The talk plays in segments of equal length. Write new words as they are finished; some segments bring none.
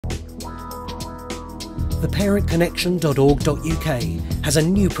theparentconnection.org.uk has a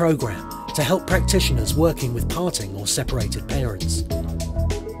new programme to help practitioners working with parting or separated parents.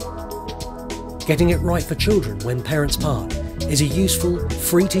 Getting It Right for Children When Parents Part is a useful,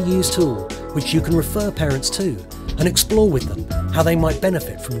 free-to-use tool which you can refer parents to and explore with them how they might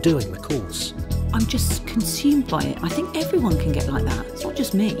benefit from doing the course. I'm just consumed by it. I think everyone can get like that. It's not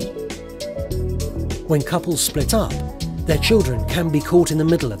just me. When couples split up, their children can be caught in the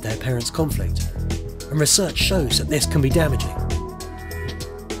middle of their parents' conflict, and research shows that this can be damaging.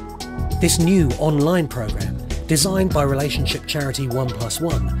 This new online programme, designed by relationship charity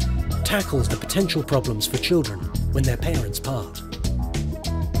 1+1, tackles the potential problems for children when their parents part.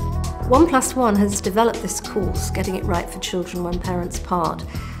 1+1 has developed this course, Getting It Right for Children When Parents Part,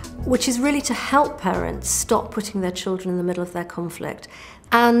 which is really to help parents stop putting their children in the middle of their conflict.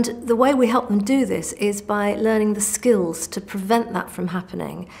 And the way we help them do this is by learning the skills to prevent that from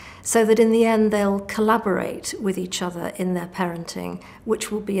happening, so that in the end they'll collaborate with each other in their parenting,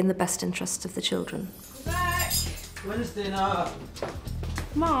 which will be in the best interests of the children. Back. When's dinner?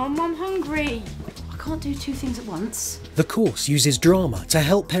 Mum, I'm hungry. I can't do two things at once. The course uses drama to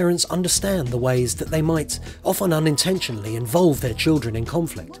help parents understand the ways that they might, often unintentionally, involve their children in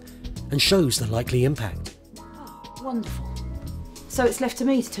conflict, and shows the likely impact. Oh, wonderful. So it's left to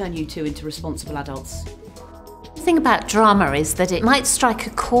me to turn you two into responsible adults. The thing about drama is that it might strike a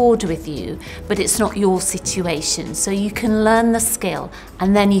chord with you, but it's not your situation. So you can learn the skill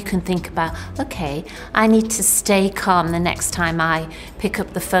and then you can think about, okay, I need to stay calm the next time I pick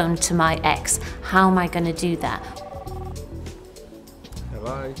up the phone to my ex. How am I going to do that?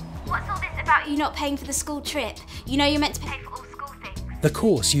 Hello? What's all this about you not paying for the school trip? You know you're meant to pay for all school things. The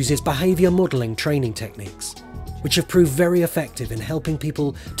course uses behaviour modelling training techniques, which have proved very effective in helping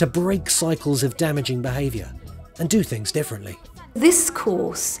people to break cycles of damaging behaviour and do things differently. This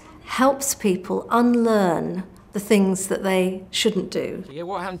course helps people unlearn the things that they shouldn't do. Yeah,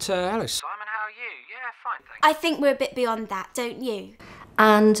 what happened to Alice? Simon, how are you? Yeah, fine, thanks. I think we're a bit beyond that, don't you?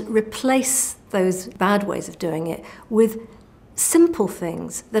 And replace those bad ways of doing it with simple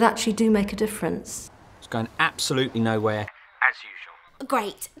things that actually do make a difference. It's going absolutely nowhere, as usual.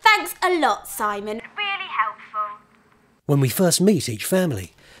 Great. Thanks a lot, Simon. Really helpful. When we first meet each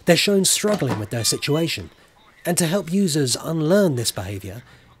family, they're shown struggling with their situation, and to help users unlearn this behaviour,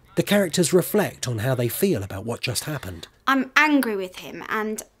 the characters reflect on how they feel about what just happened. I'm angry with him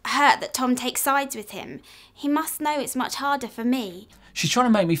and hurt that Tom takes sides with him. He must know it's much harder for me. She's trying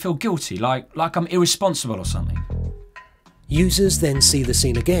to make me feel guilty, like I'm irresponsible or something. Users then see the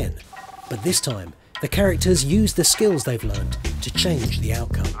scene again, but this time the characters use the skills they've learned to change the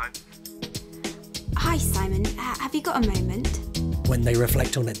outcome. Hi, Simon. Have you got a moment? When they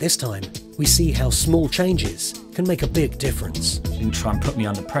reflect on it this time, we see how small changes can make a big difference. She didn't try and put me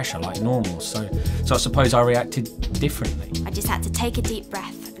under pressure like normal, so I suppose I reacted differently. I just had to take a deep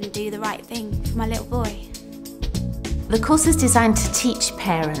breath and do the right thing for my little boy. The course is designed to teach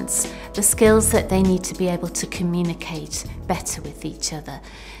parents the skills that they need to be able to communicate better with each other.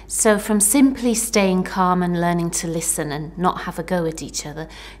 So from simply staying calm and learning to listen and not have a go at each other,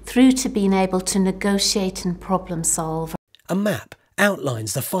 through to being able to negotiate and problem solve. A map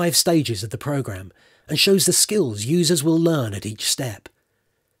outlines the 5 stages of the programme and shows the skills users will learn at each step.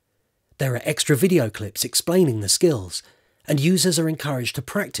 There are extra video clips explaining the skills, and users are encouraged to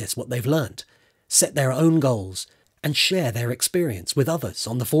practice what they've learnt, set their own goals, and share their experience with others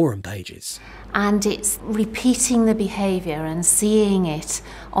on the forum pages. And it's repeating the behaviour and seeing it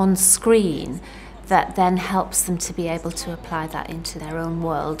on screen that then helps them to be able to apply that into their own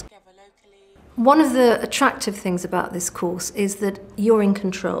world. One of the attractive things about this course is that you're in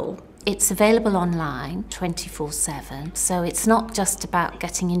control. It's available online 24/7, so it's not just about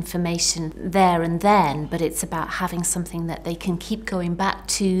getting information there and then, but it's about having something that they can keep going back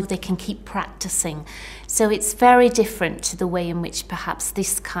to, they can keep practicing. So it's very different to the way in which perhaps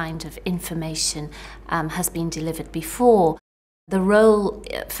this kind of information has been delivered before. The role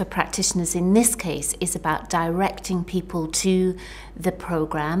for practitioners in this case is about directing people to the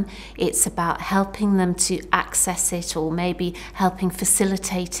programme. It's about helping them to access it or maybe helping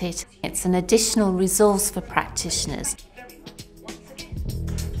facilitate it. It's an additional resource for practitioners.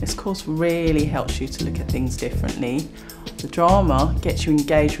 This course really helps you to look at things differently. The drama gets you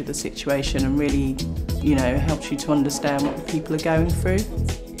engaged with the situation and really, helps you to understand what the people are going through.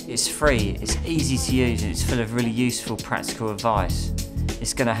 It's free, it's easy to use, and it's full of really useful practical advice.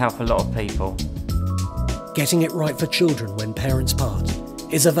 It's going to help a lot of people. Getting It Right for Children When Parents Part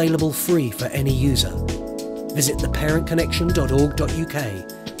is available free for any user. Visit theparentconnection.org.uk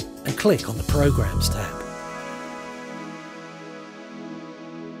and click on the Programmes tab.